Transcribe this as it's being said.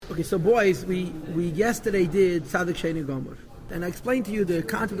Okay, so boys, we yesterday did Tzadik Sheni Gomer. And I explained to you the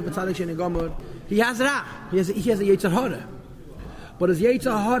concept of a Tzadik Sheni Gomer. He has Ra. He has a Yetzer Hara. But his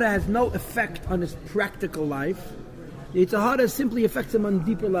Yetzer Hara has no effect on his practical life. Yetzer Hara simply affects him on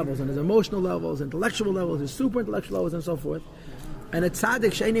deeper levels, on his emotional levels, intellectual levels, his super intellectual levels, and so forth. And a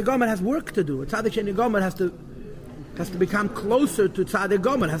Tzadik Sheni Gomer has work to do. A Tzadik Sheni Gomer has to become closer to Tzadik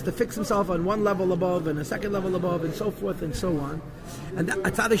Gomer, has to fix himself on one level above and a second level above, and so forth and so on. And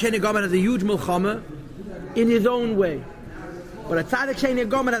a Tzadik Sheni Gomer has a huge milchama in his own way. But a Tzadik Sheni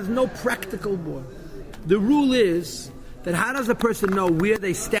Gomer has no practical war. The rule is that how does a person know where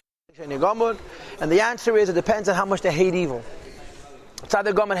they stand? And the answer is it depends on how much they hate evil. A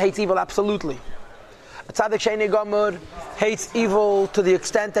Tzadik Gomer hates evil absolutely. A Tzadik Sheni Gomer hates evil to the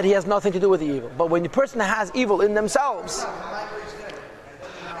extent that he has nothing to do with the evil. But when the person has evil in themselves,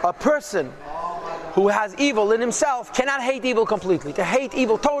 a person who has evil in himself cannot hate evil completely. To hate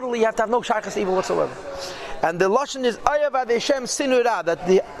evil totally, you have to have no shaykhus evil whatsoever. And the lashon is Ayavad Hashem Sinura, that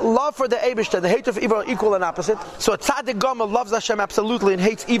the love for the Eibishter, the hate of evil are equal and opposite. So a Tzadik Gomer loves Hashem absolutely and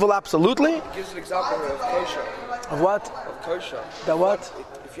hates evil absolutely. It gives an example of kosher. Of what? Of kosher. The what?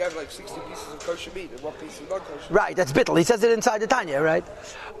 If you have like 60 pieces of kosher meat, and one piece is not kosher. Right, that's bittul. He says it inside the Tanya, right?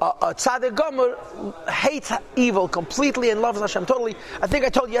 A Tzadik Gomer hates evil completely and loves Hashem totally. I think I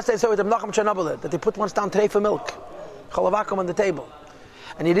told you yesterday, so with the Menachem Chernobyl, that they put one down tray for milk, chalavakum on the table,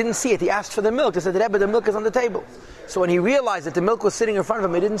 and he didn't see it. He asked for the milk. He said, Rebbe, the milk is on the table. So when he realized that the milk was sitting in front of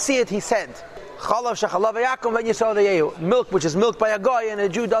him, he didn't see it. He said, Chalav shechalav yakum ven yisrael reyehu. Milk which is milk by a goy and a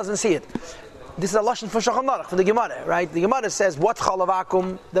Jew doesn't see it. This is a lashon for Shulchan Aruch, for the Gemara, right? The Gemara says, what's chalav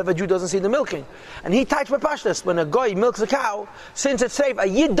akum that a Jew doesn't see the milking? And he types by pashtus, when a goy milks a cow, since it's safe, a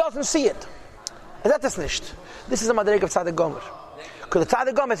yid doesn't see it. And that is nicht. This is a madreg of Tzadik Gomer. Because the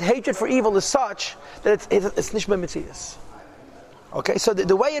Tzadik Gomer's hatred for evil is such that it's nicht b'metzias. Okay, so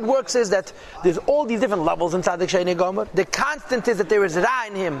the way it works is that there's all these different levels in Tzadik Sheni Gomer. The constant is that there is Ra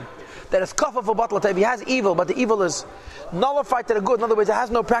in him, that is kafah for batla. He has evil, but the evil is nullified to the good. In other words, it has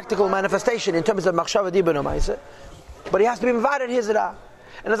no practical manifestation in terms of machshava dibur nomaisa. But he has to be invited his Ra.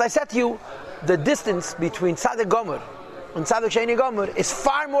 And as I said to you, the distance between Tzadik Gomer and Tzadik Sheni Gomer is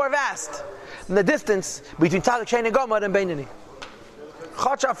far more vast than the distance between Tzadik Sheni Gomer and Beinani.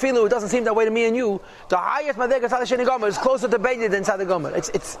 Chacha Filu, it doesn't seem that way to me and you. The highest Madrega Tzadik Sheni Gomer is closer to Beinani than Tzadik Gomer.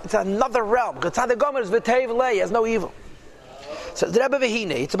 It's another realm. Because Tzadik Gomer is v'teiv lei, has no evil. So the Rebbe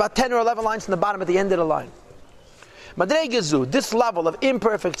Vehine, it's about 10 or 11 lines from the bottom at the end of the line. Madrega Zu, this level of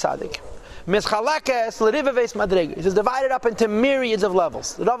imperfect Tzadik, Mischalakes l'rivaves Madrega. It is divided up into myriads of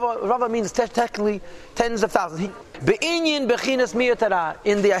levels. Rava means technically tens of thousands. Be'inyin bechinas miyotara,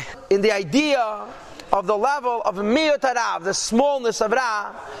 in the idea of the level of miyotara, of the smallness of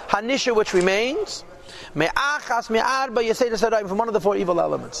Ra, Hanisha which remains, me'achas me'arba yesedes harayim, from one of the four evil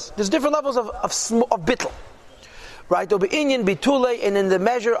elements. There's different levels of bittul. Right, Inyan bitule, and in the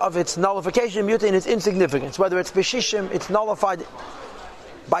measure of its nullification, muta in its insignificance. Whether it's b'shishim, it's nullified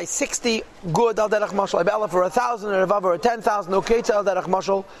by 60 good al derech mashal, Abela for 1,000, or Ravav or 10,000, okay al derech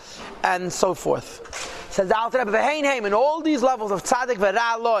mashal, and so forth. Says the Alter Rebbe, v'hein in all these levels of tzaddik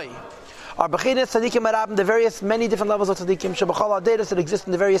v'ra loy are b'chinas tzaddikim arabim, the many different levels of tzaddikim shebachol aderes that exist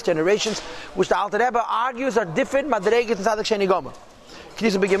in the various generations, which the Alter Rebbe argues are different madregas in tzaddik sheni gomer.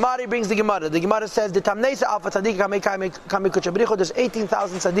 K'nisa b'Gemara brings the Gemara. The Gemara says the Tamneisa Alpha Tzaddik Kamei Kuchabricho. There's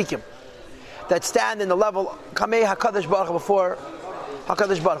 18,000 tzaddikim that stand in the level Kamei Hakadosh Baruch before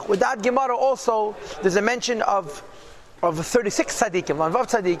Hakadosh Baruch. With that Gemara also, there's a mention of 36 tzaddikim, Lanvav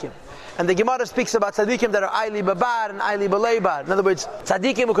tzaddikim, and the Gemara speaks about tzaddikim that are Aili Babar and Aili Baleibar. In other words,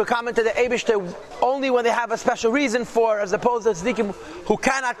 tzaddikim who could come into the Eibishter only when they have a special reason for, as opposed to tzaddikim who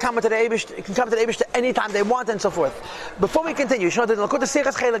cannot come into the Eibishter, can come to the Eibishter anytime they want, and so forth. Before we continue, you know that Lakota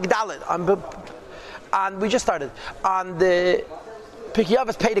Sichas Chelik Dalet, and we just started on the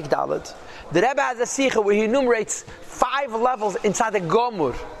Pikiyavas Peidik Dalet. The Rebbe has a Sicha where he enumerates 5 levels inside the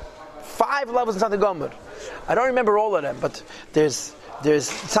Gomer. 5 levels inside the Gomer. I don't remember all of them, but there's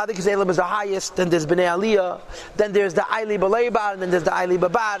Tzaddik Zelim is the highest, then there's Bnei Aliyah, then there's the Aili Baleibar, and then there's the Aili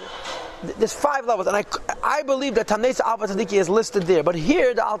Babar. There's 5 levels, and I believe that Tamneisa Alpha Tzaddiki is listed there, but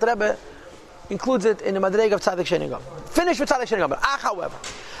here the Alter Rebbe includes it in the Madreg of Tzaddik Sheni Gomer. Finish with Tzaddik Sheni Gomer. However,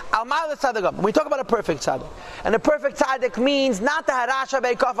 Al-Mal Tzaddik Gomer, we talk about a perfect Tzaddik, and a perfect Tzaddik means not the Harasha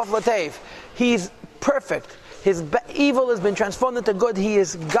Beikaf of Latev. He's perfect. His evil has been transformed into good. He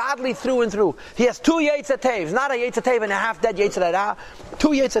is godly through and through. He has 2 Yetzatevs, not a Yetzatev and a half-dead Yetzatera. 2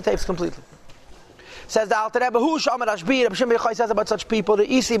 Yetzatevs completely. Says the Alter Rebbe, Hu Shamar Ashbi, Rabbi Shimon Yochai says about such people, the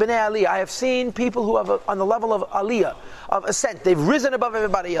Isi B'nei Aliyah. I have seen people who have on the level of Aliyah, of ascent. They've risen above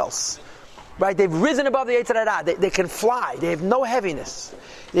everybody else. Right? They've risen above the Yetzer Hara. They can fly. They have no heaviness.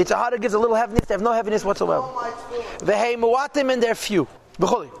 The Yetzer Hara gives a little heaviness. They have no heaviness whatsoever. V'hei muatim, and they're few.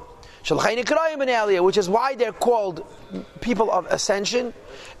 B'chuli. Which is why they're called people of ascension,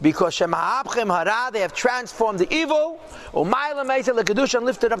 because they have transformed the evil, and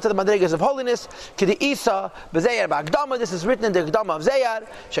lifted up to the madrigas of holiness. This is written in the Gdama of Zayar.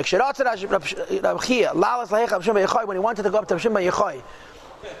 When he wanted to go up to Shimba Yechoi,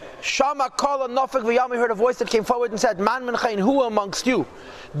 Shama Kala Nofik V'Yami heard a voice that came forward and said, Man Menchain, who amongst you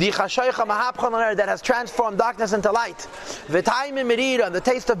that has transformed darkness into light, V'Taim Merira, the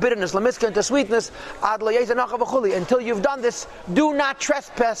taste of bitterness, Lamiska into sweetness, until you've done this, do not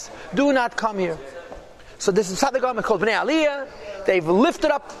trespass, do not come here. So this is Tzaddik Gomer called Bnei Aliyah. They've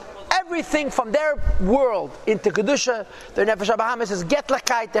lifted up everything from their world into Kedusha. Their Nefesh HaBahamis is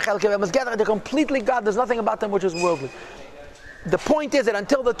Getlachkeit, they're completely God, there's nothing about them which is worldly. The point is that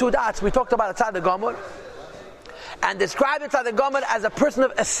until the two dots, we talked about Tzaddik Gomer, and described Tzaddik Gomer as a person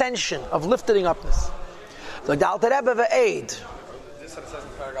of ascension, of lifting upness. So the Alter Rebbe ve'ed. This says in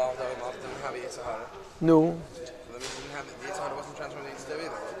Paragal that we didn't have Yetzer Hara. No. So that means the Yetzer Hara wasn't transformed into Yetzer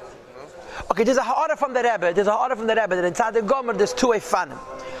either. No? Okay, there's a ha'ara from the Rebbe. That in Tzaddik Gomer there's two efanim.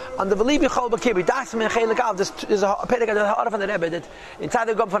 On the V'li B'chol B'kibi, das min Chelik Av, there's a ha'ara from the Rebbe that in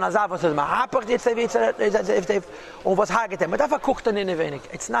Tzaddik Gomer von Azav says, Ma'apach if they've was hagetem. But I've cooked in a wenig.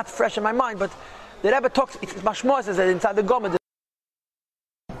 It's not fresh in my mind, but the Rebbe talks, it's Mashmos says that in Tzaddik Gomer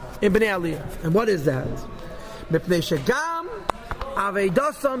in Bnei Aliyah. And what is that? Mipnei Shegam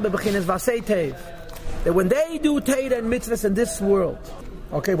Aveidosam B'Bechinas Vasei Tev. That when they do Teira and mitzvahs in this world,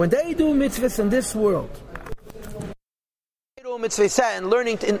 okay, when they do mitzvahs in this world, and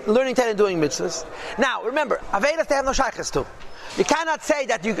learning Teira and doing mitzvahs. Now, remember, Aveidas they have no shaykhs to. You cannot say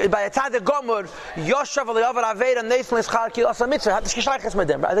that you by the Tzaddik Gomer Yoshav Aliyavar Aveida Neisman Ischar Kil Asa Mitzvah. Hat sich shaykhs mit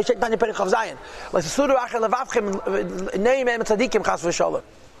dem. They check down the Perich of Zion. Like Suru Achel Levavchem Neim Em Tzadikim Chas V'Sholem.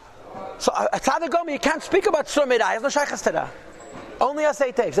 So a Tzaddik Gomer, you can't speak about Sur Midah. He has no shaykhs to that. Only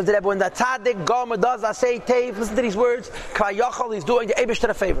Asay Tev. So when the Tzaddik Gomer does Asay Tev, listen to these words. Kva Yochel, he's doing the Eibush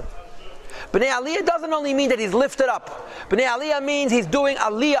a favor. Bnei Aliyah doesn't only mean that he's lifted up. Bnei Aliyah means he's doing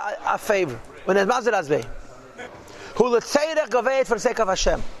Aliyah a favor. When it's Mazir Azvei. Who l'tzeirech gaveit for the sake of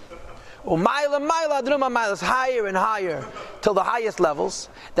Hashem. U'mayla adruma mayla is higher and higher till the highest levels.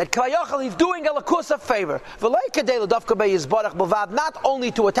 That Kvayachal he's doing a lakus a favor. V'lei kadei l'davka be'yizbarach b'vad, not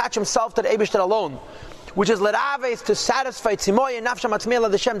only to attach himself to the Eibishter alone, which is l'raves, to satisfy tzimoy and nafsham atzmei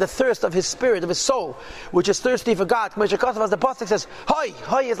l'Hashem, the thirst of his spirit, of his soul, which is thirsty for God. As the pasuk says,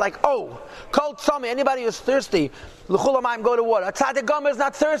 hoy is like cold tzami. Anybody who's thirsty, l'chulamayim, go to water. Tzaddik Gomer is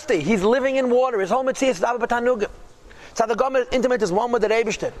not thirsty. He's living in water. His whole mitzvah is Abba B'Tanugim. Tzaddik Gomer intimate is one with the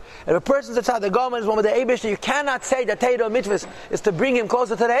Eibishter. If a person says Tzaddik Gomer is one with the Eibishter, you cannot say that Teira mitzvahs is to bring him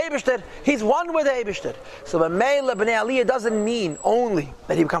closer to the Eibishter. He's one with the Eibishter. So B'meila Bnei Aliyah doesn't mean only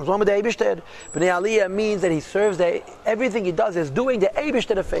that he becomes one with the Eibishter. Bnei Aliyah means that he serves everything he does is doing the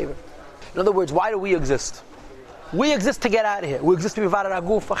Eibishter a favor. In other words, why do we exist? We exist to get out of here. We exist to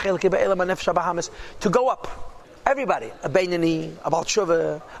go up. Everybody, a Beinani, a Baal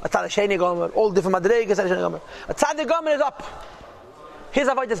Tshuva, a Tzaddik Gomer, all different madrigas. A Tzaddik Gomer is up. His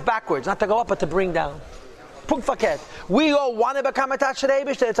avoid is backwards, not to go up, but to bring down. Punk faket. We all want to become attached to the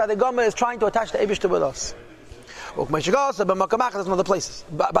Eibishter. Tzaddik Gomer is trying to attach the Eibishter with us. There's other places.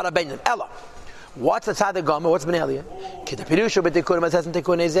 But a Beinani. Ella. What's a Tzaddik Gomer? What's Bnei Aliyah? Kitapirusha b'tikunim as in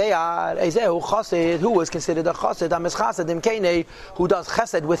Tikkun Ezeyar. Ezehu Chassid, who was considered a Chassid, Amis Chassid, Im Kene, who does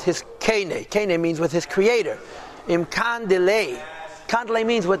Chesed with his Kene. Kene means with his creator. Im Kandelei. Kandelei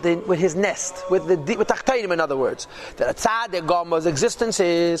means with his nest, with Tachtainim, in other words. That a Tzaddik Gomer's existence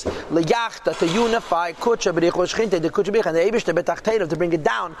is Leyachta, to unify Kutsha b'Richosh Chinte, the Kutsha b'Rich, and the Eibishter b'Tachtainim, to bring it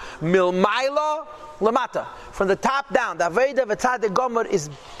down. Milmaila Lamata. From the top down. The Aveda of a Tzaddik Gomer is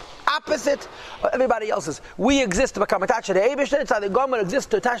opposite of everybody else's. We exist to become attached to the Eibishter. Tzaddik Gomer exists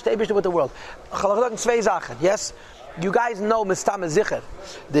to attach the Eibishter with the world. Yes? You guys know Mistam Zicher,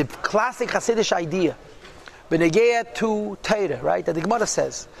 the classic Hasidic idea. Benegea to Teira, right? That the Gemara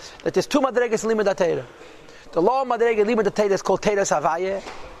says that there's two madregas limud Teira. The law of madrega limud Teira is called Teira Savaye,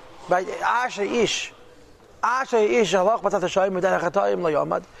 right? Asher ish halach batzat hashayim v'derech hatayim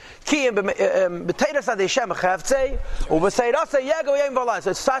layomad. Ki b'Teira Sadei Shem chavtzei u'b'Seira Say Yego Yem V'Alai.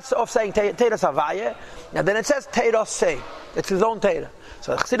 So it starts off saying Teira Savaye, and then it says Teira Say. It's his own Teira.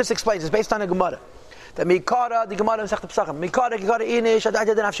 So Chassidus explains it's based on a Gemara. The Mikara, the Gemara Masechet Pesachim. Mikara, Kikara, Inish,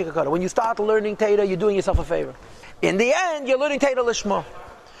 Adayta Denafshi Kikara. When you start learning Teira, you're doing yourself a favor. In the end, you're learning Teira Lishma.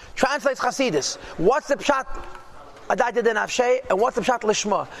 Translates Chassidus. What's the Pshat Adayta Denafshi and what's the Pshat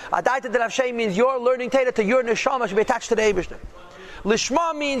Lishma? Adayta Denafshi means you're learning Teira to your neshama should be attached to the Eibishter.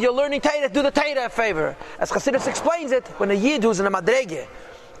 Lishma means you're learning Torah, do the Torah a favor. As Chassidus explains it, when a Yid who's in a Madrege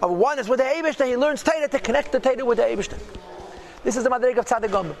of oneness with the Eibishter, he learns Torah to connect the Torah with the Eibishter. This is the Madrege of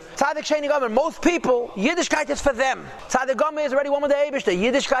Tzaddik Gomer. Tzaddik Sheni Gomer, most people, Yiddishkeit is for them. Tzaddik Gomer is already one with the Eibishter.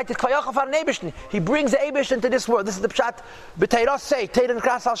 Yiddishkeit is Kvayachal for an Eibishter. He brings the Eibishter into this world. This is the Pshat, B'Teirah say, Torah and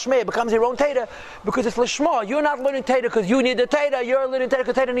Kras al Shmei, it becomes your own Torah, because it's Lishma. You're not learning Torah because you need the Torah, you're learning Torah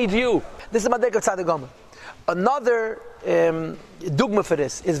because Torah needs you. This is the Madrege of Tzaddik Gomer. Another dogma for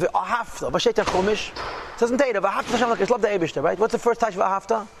this is V'Ahavta. V'Sheter Chumash. It says in Torah, V'Ahavta Hashem Elokecha, love the Eibishter, right? What's the first touch of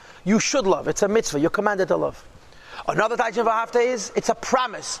V'Ahavta? You should love. It's a mitzvah. You're commanded to love. Another touch of V'Ahavta is, it's a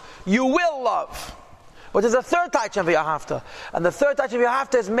promise. You will love. But there's a third touch of V'Ahavta. And the third touch of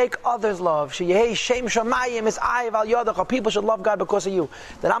V'Ahavta is make others love. She'yehei Shem Shamayim is Ayiv al Yodecha. People should love God because of you.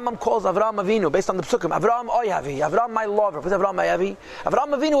 The Rambam calls Avraham Avinu, based on the Psukim, Avraham Oyavi. Avraham my lover. What's Avraham Oyavi?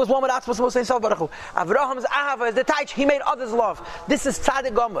 Avraham Avinu was one with Atzmos Moshe Yisrael Baruch Hu. Avraham's Ahava is the touch. He made others love. This is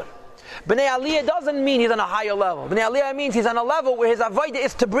Tzaddik Gomer. Bnei Aliyah doesn't mean he's on a higher level. Bnei Aliyah means he's on a level where his avodah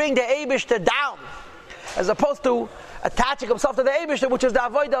is to bring the Eibishter down, as opposed to attaching himself to the Eibishter, which is the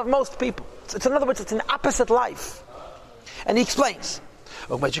avodah of most people. It's in other words, it's an opposite life. And he explains. It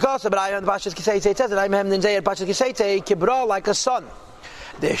says that like a son.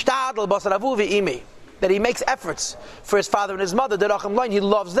 That he makes efforts for his father and his mother. He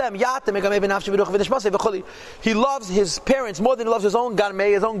loves them. He loves his parents more than he loves his own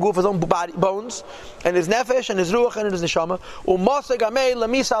garmei, his own goof, his own body, bones, and his nefesh, and his ruach, and his neshama.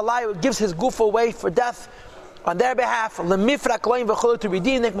 Gives his goof away for death on their behalf. To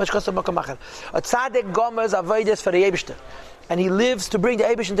redeem them. A tzaddik gomer's avodas for the Eibishter. And he lives to bring the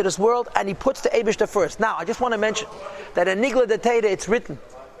Eibishter into this world, and he puts the Eibishter first. Now, I just want to mention that in Nigla de Teira it's written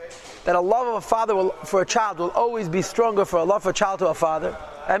that a love of a father for a child will always be stronger for a love for a child to a father.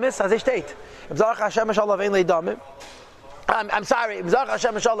 I'm sorry, then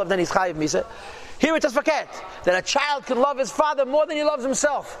he's chayiv misa. Here it says forget that a child can love his father more than he loves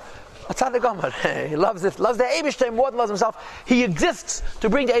himself. Tzaddik Gomer, he loves the Eibishter more than loves himself. He exists to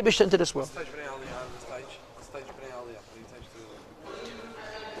bring the Eibishter into this world.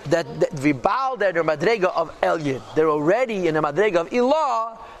 That Vibal, they're the Madrega of Elyon. They're already in the Madrega of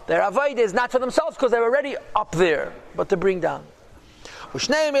Ilah. Their avodah is not for themselves because they're already up there, but to bring down. And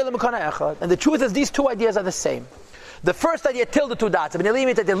the truth is, these two ideas are the same. The first idea, till the two dots. Bnei Aliyah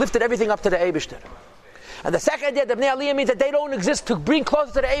means that they lifted everything up to the Eibishter. And the second idea, the Bnei Aliyah means that they don't exist to bring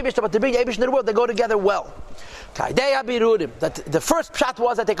closer to the Eibishter, but to bring the Eibishter into the world. They go together well. That the first pshat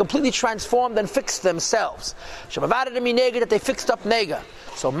was that they completely transformed and fixed themselves. That they fixed up nega.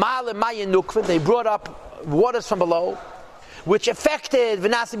 So they brought up waters from below, which affected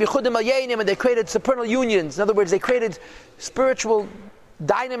and they created supernal unions. In other words, they created spiritual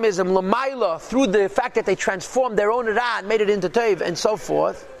dynamism lamaila through the fact that they transformed their own ra and made it into tev and so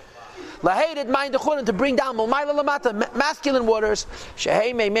forth. Lahated mind to bring down masculine waters, which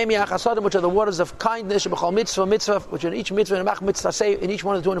are the waters of kindness, which in each mitzvah in each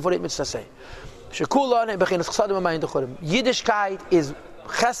one of the 248 mitzvahs. Yiddishkeit is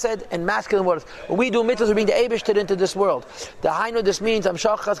chesed and masculine waters. When we do mitzvahs, we bring the Eibishter into this world. The Hainu, this means to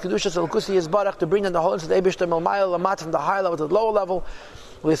bring down the whole into the Eibishter from the higher level to the lower level.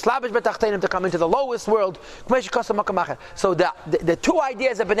 To come into the lowest world. So the two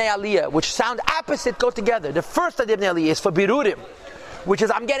ideas of Bnei Aliyah, which sound opposite, go together. The first idea of Bnei Aliyah is for Birurim, which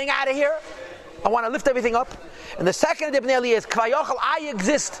is I'm getting out of here, I want to lift everything up. And the second idea of Bnei Aliyah is Kvayachal, I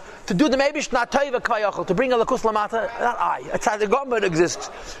exist to do the Eibish not Taiva Kvayachal, to bring a Lakus Lamata, not I. It's how the government exists.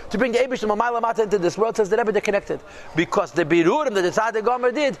 To bring the Eibish the Mamai Lamata into this world, says the Rebbe, they're connected. Because the Birurim that the Tzaddik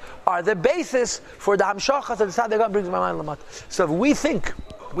Gomer did are the basis for the Hamshachas that the Tzaddik Gomer brings Mamai Lamata. So if we think,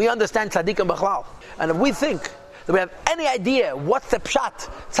 we understand Tzaddikim B'chlal, and if we think that we have any idea what's the Pshat,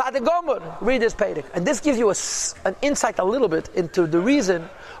 Tzaddik Gomer, read this Pedic. And this gives you an insight a little bit into the reason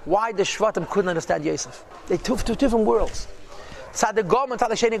why the Shvatim couldn't understand Yosef. They're two different worlds. Tzaddik Gomer and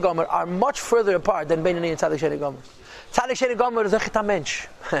Tzaddik Sheni Gomer are much further apart than Beinoni and Tzaddik Sheni Gomer. Tzaddik Sheni Gomer is a chita mensch.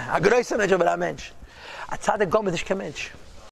 A größer mensch, aber a mensch. A Tzaddik Gomer is kein mensch.